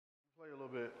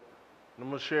bit. I'm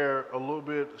going to share a little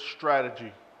bit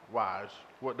strategy-wise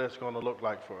what that's going to look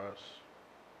like for us.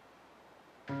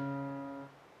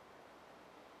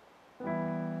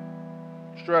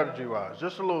 Strategy-wise,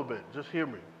 just a little bit. Just hear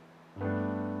me.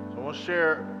 So I want to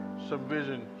share some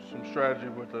vision, some strategy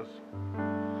with us.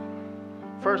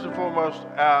 First and foremost,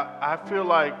 I feel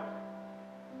like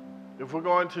if we're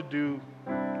going to do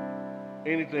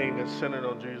anything that's centered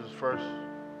on Jesus first,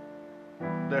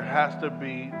 there has to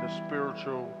be the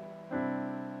spiritual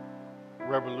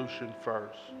revolution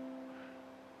first.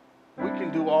 We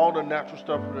can do all the natural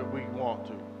stuff that we want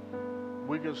to.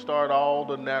 We can start all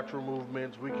the natural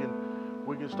movements. We can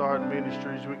start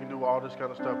ministries. We can do all this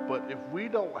kind of stuff. But if we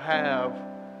don't have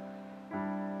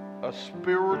a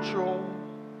spiritual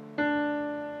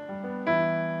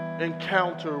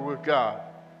encounter with God,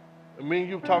 I mean,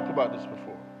 you've talked about this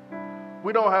before.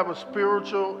 We don't have a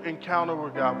spiritual encounter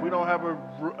with God. We don't have a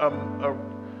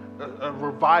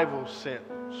revival sent,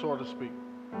 so to speak.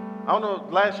 I don't know,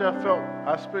 last year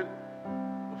I spent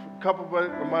a couple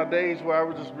of my days where I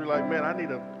would just be like, man, I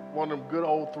need one of them good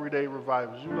old 3-day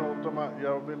revivals. You know what I'm talking about?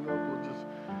 Y'all been there? You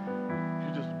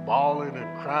just bawling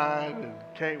and crying and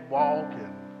can't walk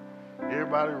and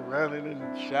everybody running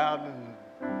and shouting.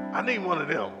 I need one of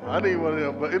them. But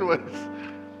anyways,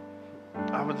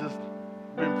 I was just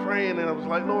been praying and I was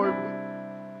like, Lord,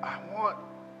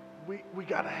 we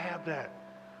got to have that.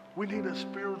 We need a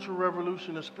spiritual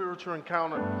revolution, a spiritual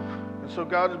encounter. And so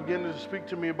God is beginning to speak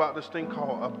to me about this thing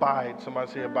called abide. Somebody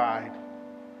say abide.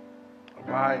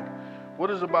 Abide.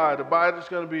 What is abide? Abide is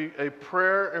going to be a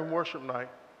prayer and worship night.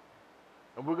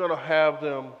 And we're going to have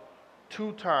them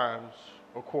 2 times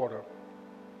a quarter.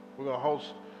 We're going to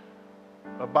host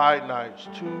abide nights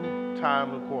 2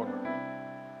 times a quarter.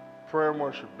 Prayer and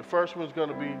worship. The first one's going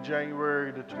to be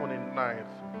January the 29th.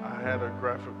 I had a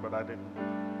graphic, but I didn't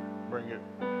bring it.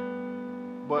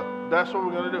 But that's what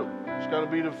we're going to do. It's going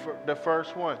to be the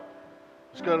first one.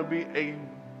 It's going to be a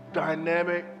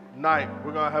dynamic night.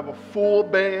 We're going to have a full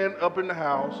band up in the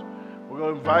house. We're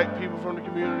going to invite people from the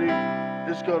community.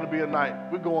 It's going to be a night.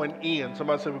 We're going in.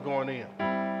 Somebody said we're going in.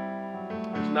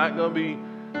 It's not going to be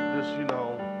this,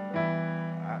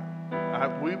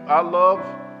 I love,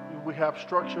 we have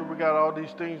structure. We got all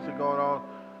these things that are going on.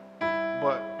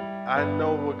 But I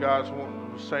know what God's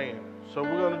saying. So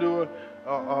we're going to do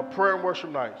a prayer and worship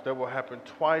nights that will happen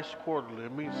twice quarterly.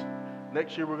 It means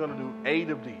next year we're going to do 8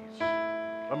 of these.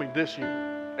 This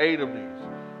year, 8 of these.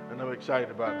 And I'm excited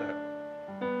about that.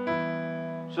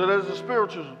 So there's a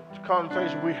spiritual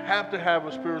connotation. We have to have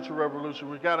a spiritual revolution.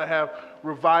 We got to have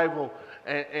revival.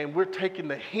 And we're taking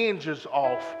the hinges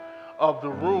off of the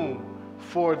room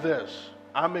for this.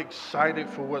 I'm excited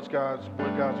for what God's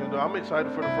going to do. I'm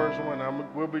excited for the first one.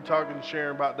 We'll be talking and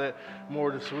sharing about that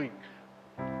more this week.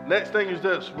 Next thing is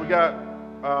this. We got,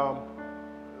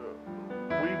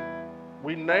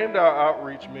 we named our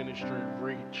outreach ministry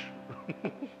Reach,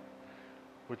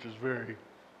 which is very,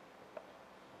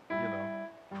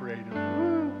 creative.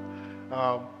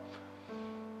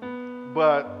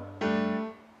 But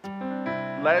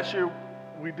last year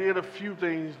we did a few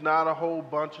things, not a whole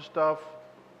bunch of stuff,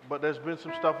 but there's been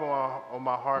some stuff on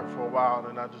my heart for a while,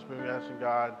 and I've just been asking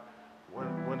God,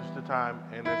 when is the time?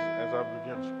 And as I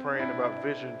began praying about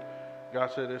vision, God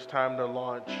said it's time to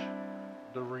launch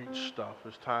the Reach stuff.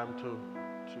 It's time to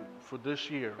for this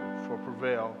year, for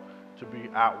Prevail, to be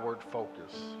outward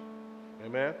focused.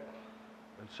 Amen?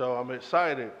 And so I'm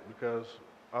excited because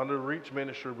under Reach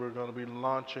Ministry, we're going to be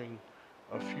launching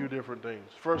a few different things.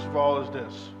 First of all is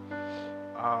this,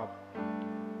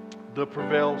 the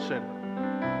Prevail Center.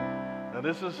 Now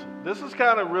this is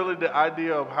kind of really the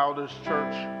idea of how this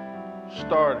church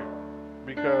started,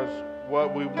 because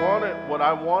what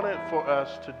I wanted for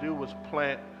us to do was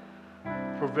plant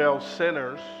Prevail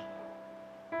centers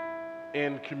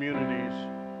in communities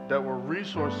that were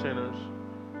resource centers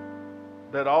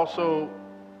that also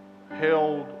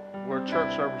held where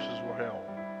church services were held.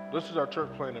 This is our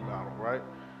church planting model, right?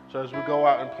 So as we go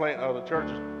out and plant other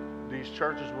churches, these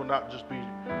churches will not just be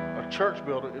a church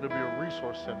building, it'll be a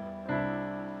resource center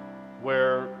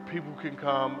where people can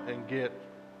come and get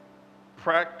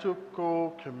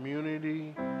practical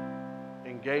community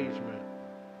engagement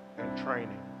and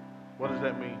training. What does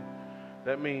that mean?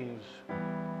 That means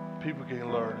people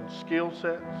can learn skill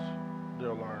sets,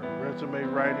 they'll learn resume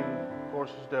writing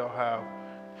courses, they'll have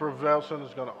Prevail Center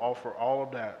is going to offer all of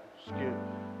that skill,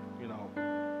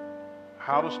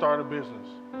 how to start a business,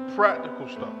 practical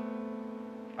stuff.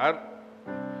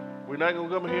 We're not going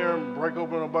to come here and break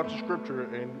open a bunch of scripture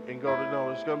and go to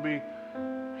know. It's going to be,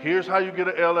 here's how you get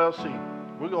an LLC.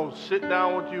 We're going to sit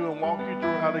down with you and walk you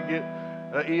through how to get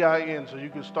EIN, so you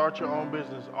can start your own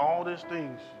business. All these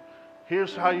things.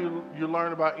 Here's how you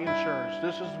learn about insurance.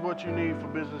 This is what you need for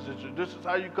business insurance. This is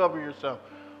how you cover yourself.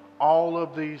 All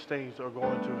of these things are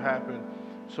going to happen.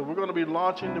 So we're going to be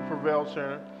launching the Prevail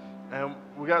Center, and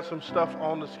we got some stuff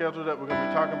on the schedule that we're going to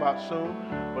be talking about soon.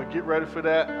 But get ready for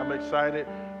that. I'm excited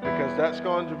because that's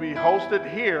going to be hosted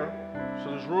here.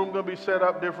 So this room going to be set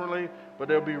up differently, but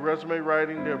there'll be resume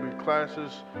writing, there'll be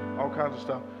classes, all kinds of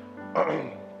stuff.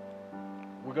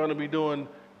 We're going to be doing,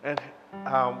 and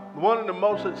one of the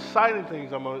most exciting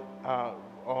things on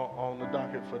the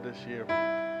docket for this year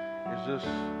is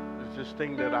this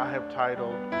thing that I have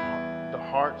titled the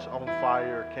Hearts on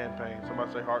Fire campaign.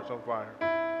 Somebody say Hearts on Fire.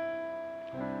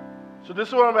 So this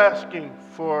is what I'm asking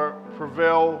for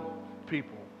Prevail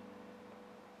people.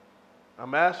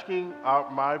 I'm asking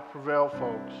my Prevail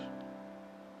folks,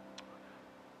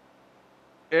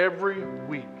 every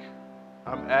week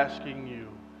I'm asking you,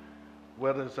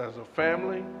 whether it's as a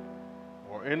family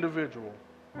or individual,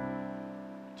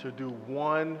 to do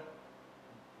once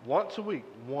a week,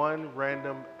 one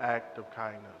random act of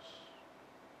kindness.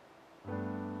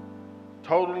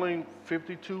 Totaling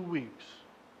 52 weeks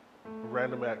of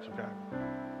random acts of kindness.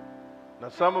 Now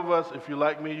some of us, if you're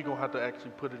like me, you're going to have to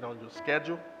actually put it on your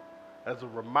schedule as a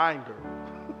reminder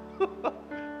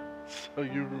so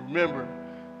you remember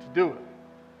to do it.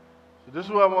 So this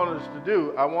is what I want us to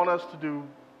do. I want us to do,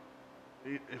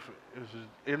 if it's an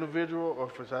individual or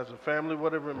if it's as a family,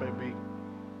 whatever it may be,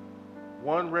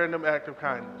 one random act of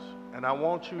kindness. And I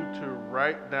want you to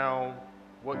write down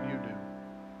what you do.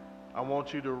 I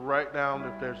want you to write down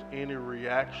if there's any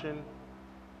reaction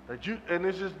that you, and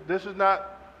this is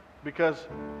not because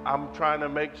I'm trying to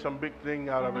make some big thing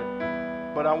out of it,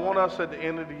 but I want us at the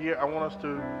end of the year, I want us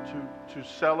to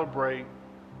celebrate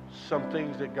some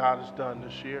things that God has done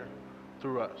this year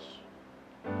through us.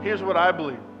 Here's what I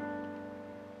believe.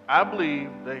 I believe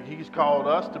that He's called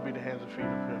us to be the hands and feet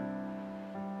of Him.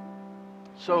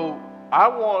 So I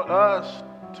want us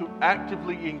to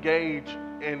actively engage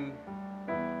in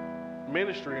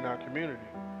ministry in our community.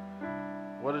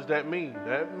 What does that mean?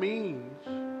 That means,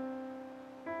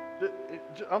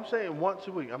 I'm saying once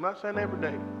a week. I'm not saying every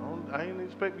day. I ain't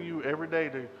expecting you every day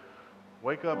to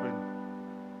wake up and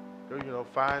go,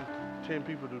 find 10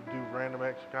 people to do random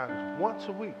acts of kindness. Once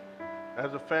a week,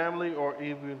 as a family or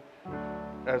even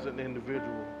as an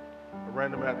individual, a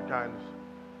random act of kindness.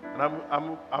 And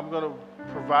I'm going to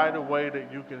provide a way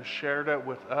that you can share that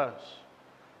with us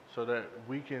so that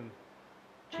we can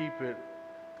keep it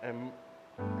and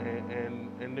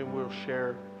then we'll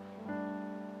share.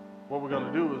 What we're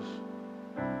going to do is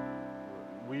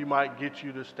we might get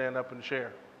you to stand up and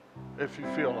share if you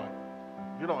feel like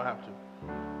it. You don't have to.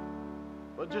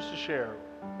 But just to share.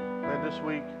 And this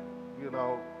week,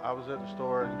 I was at the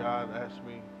store and God asked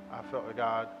me, I felt like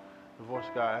the voice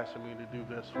of God asking me to do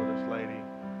this for this lady,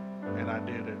 and I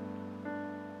did it.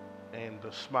 And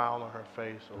the smile on her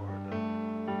face,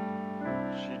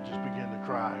 she just began to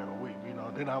cry or weep,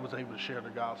 then I was able to share the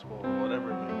gospel or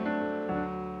whatever it may be.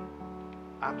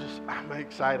 I'm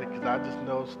excited because I just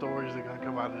know stories that are going to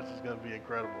come out of this is going to be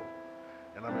incredible.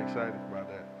 And I'm excited about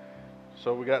that.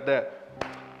 So we got that.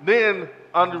 Then,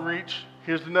 under reach,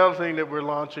 here's another thing that we're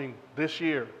launching this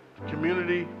year.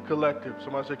 Community Collective.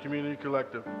 Somebody say Community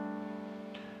Collective.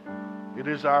 It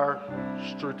is our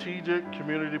strategic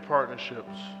community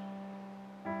partnerships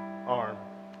arm.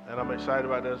 And I'm excited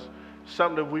about this.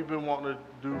 Something that we've been wanting to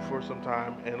do for some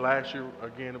time. And last year,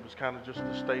 again, it was kind of just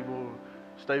a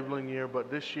stabling year. But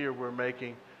this year, we're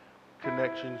making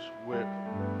connections with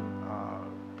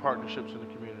partnerships in the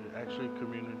community, actually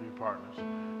community partners.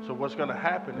 So what's going to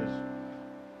happen is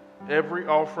every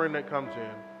offering that comes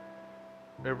in,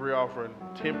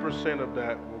 10% of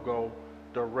that will go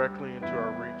directly into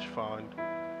our Reach Fund.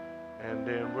 And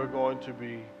then we're going to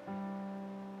be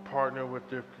partnering with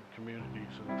different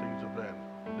communities and things of that,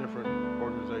 different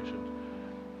organizations.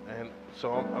 And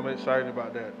so I'm excited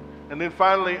about that. And then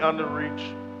finally, under Reach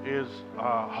is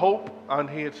Hope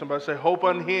Unhinged. Somebody say Hope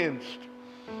Unhinged.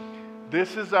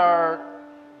 This is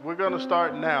we're going to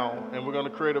start now, and we're going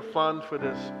to create a fund for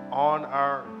this on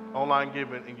our online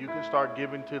giving, and you can start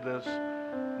giving to this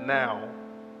now,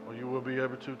 or you will be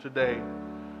able to today.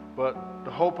 But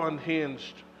the Hope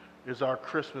Unhinged is our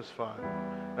Christmas fund.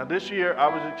 Now this year, I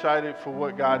was excited for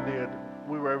what God did.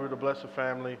 We were able to bless a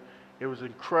family. It was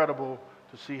incredible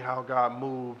to see how God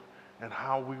moved and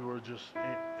how we were just,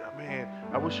 man,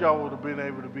 I wish y'all would have been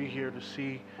able to be here to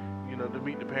see, to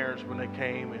meet the parents when they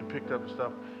came and picked up the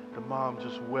stuff. The mom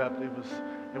just wept. It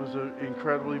was an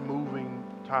incredibly moving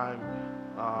time.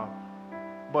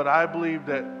 But I believe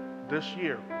that this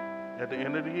year, at the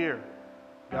end of the year,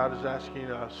 God is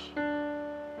asking us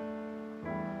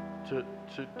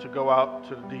to go out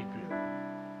to the deep end.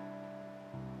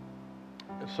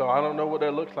 And so I don't know what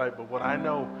that looks like, but what I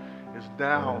know is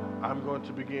now I'm going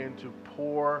to begin to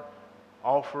pour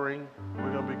offering.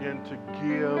 We're going to begin to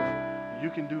give. You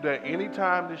can do that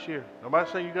anytime this year.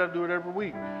 Nobody's saying you got to do it every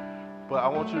week, but I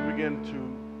want you to begin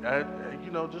to,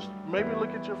 just maybe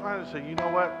look at your finances and say, you know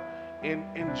what?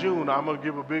 In June, I'm going to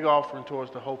give a big offering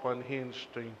towards the Hope Unhinged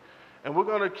thing. And we're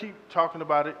going to keep talking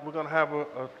about it. We're going to have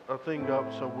a thing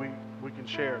up so we can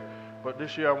share. But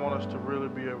this year, I want us to really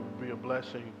be able to be a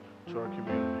blessing to our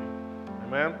community.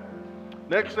 Amen?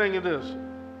 Next thing is this.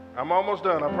 I'm almost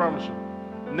done, I promise you.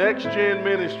 Next Gen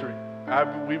Ministry.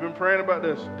 We've been praying about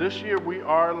this. This year, we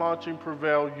are launching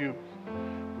Prevail Youth.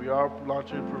 We are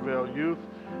launching Prevail Youth.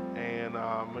 And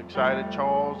I'm excited.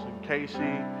 Charles and Casey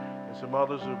and some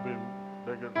others have been,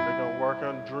 they're going to work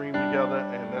on Dream together.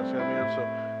 And that's going to be it. So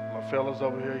my fellas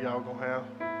over here, y'all going to have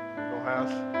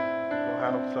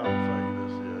something for you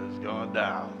this year. It's going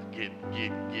down. Get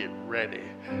ready.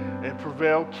 And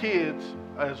Prevail Kids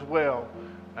as well.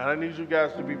 And I need you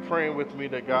guys to be praying with me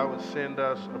that God would send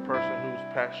us a person who's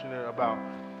passionate about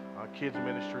kids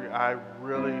ministry. I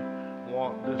really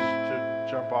want this to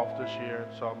jump off this year,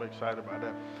 so I'm excited about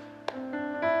that.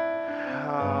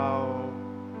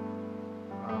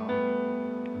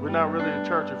 We're not really a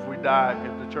church if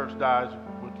the church dies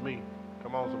with me.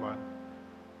 Come on, somebody.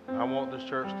 I want this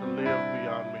church to live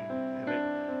beyond me.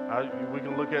 And we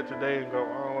can look at today and go,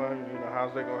 oh, well,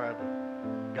 how's that going to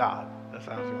happen? God, that's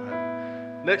how it's going to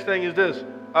happen. Next thing is this,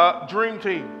 Dream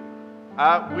Team.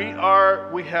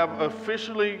 We have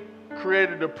officially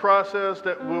created a process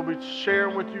that we'll be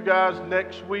sharing with you guys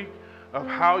next week of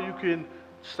how you can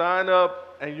sign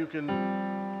up and you can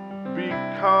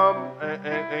become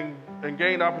and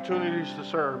gain opportunities to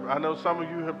serve. I know some of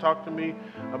you have talked to me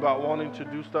about wanting to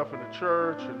do stuff in the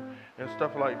church and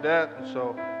stuff like that. And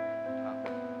so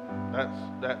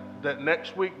that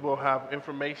next week we'll have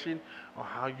information on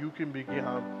how you can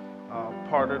become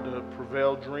part of the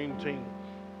Prevail Dream Team.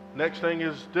 Next thing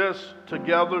is this,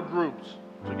 Together Groups.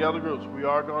 Together Groups. We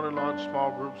are going to launch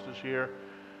small groups this year.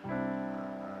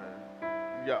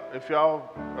 If y'all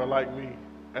are like me,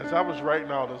 as I was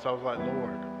writing all this, I was like,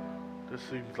 Lord, this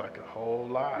seems like a whole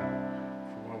lot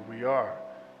for where we are.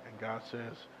 And God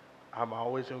says, I'm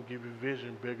always going to give you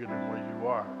vision bigger than where you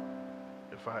are.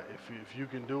 If you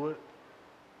can do it,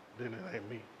 then it ain't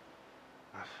me.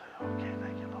 I said, okay,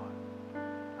 thank you, Lord.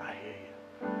 I hear you.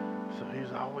 So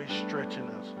he's always stretching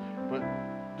us. But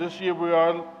this year we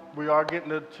are getting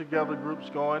the Together Groups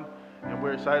going, and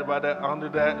we're excited about that. Under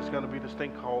that, it's going to be this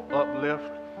thing called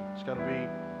Uplift. It's going to be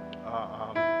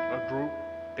a group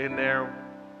in there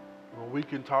where we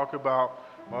can talk about,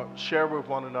 share with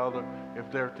one another if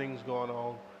there are things going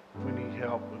on, if we need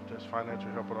help, if there's financial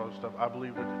help and all that stuff. I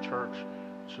believe that the church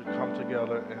should come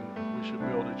together and we should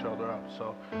build each other up.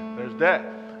 So there's that.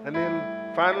 And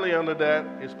then finally under that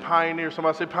is Pioneer.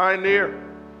 Somebody say Pioneer.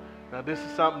 Now this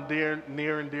is something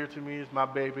near and dear to me. It's my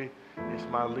baby. It's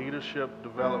my leadership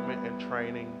development and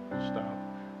training stuff.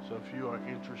 So if you are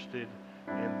interested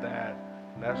in that,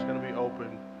 that's going to be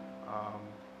open,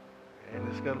 and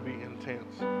it's going to be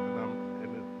intense,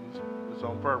 and it's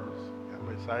on purpose. I'm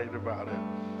excited about it.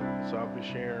 So I'll be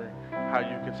sharing how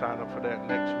you can sign up for that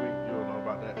next week. You'll know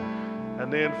about that.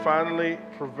 And then finally,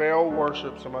 Prevail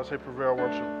Worship. Somebody say Prevail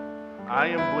Worship. I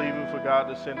am believing for God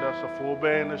to send us a full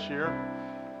band this year.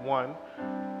 1.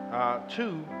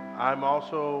 2, I'm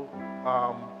also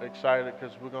excited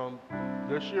because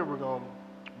this year we're going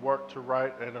to work to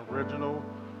write an original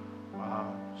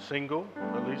single,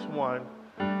 at least one,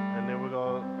 and then we're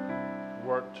going to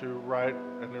work to write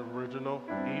an original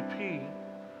EP,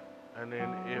 and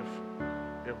then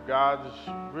if God is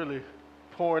really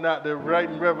pouring out the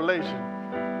writing revelation,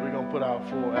 we're going to put out a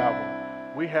full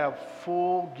album. We have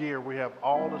full gear. We have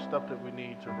all the stuff that we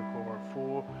need to record,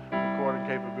 full recording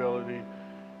capability,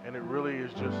 and it really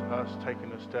is just us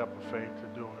taking a step of faith to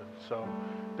do it. So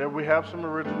there we have some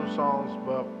original songs,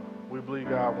 but we believe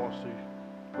God wants to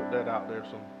put that out there.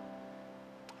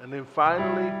 And then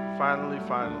finally,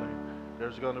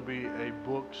 there's going to be a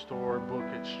bookstore, book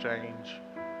exchange,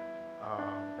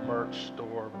 merch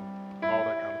store, all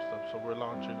that kind of stuff. So we're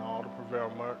launching all the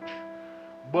Prevail merch.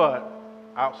 But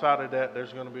outside of that,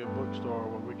 there's going to be a bookstore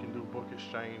where we can do book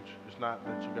exchange. It's not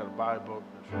that you got to buy a book.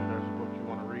 If there's a book you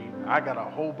want to read, I got a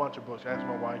whole bunch of books. Ask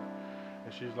my wife,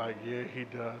 and she's like, "Yeah, he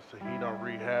does. And he don't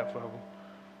read half of them."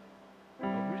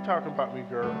 We talking about me,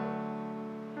 girl.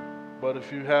 But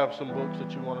if you have some books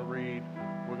that you want to read,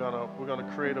 we're gonna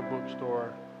create a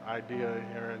bookstore idea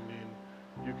here, and then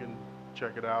you can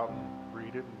check it out and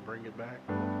read it and bring it back.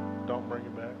 Don't bring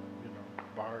it back.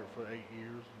 Borrow it for 8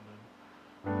 years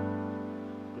and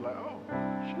then be like, oh,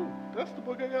 shoot, that's the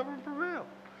book I got from Prevail.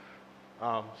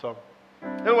 So,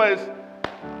 anyways,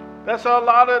 that's a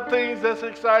lot of things that's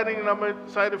exciting, and I'm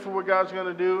excited for what God's going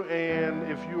to do.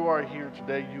 And if you are here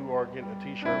today, you are getting a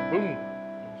t-shirt. Boom.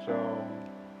 And so,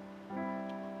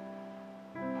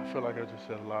 I feel like I just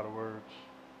said a lot of words.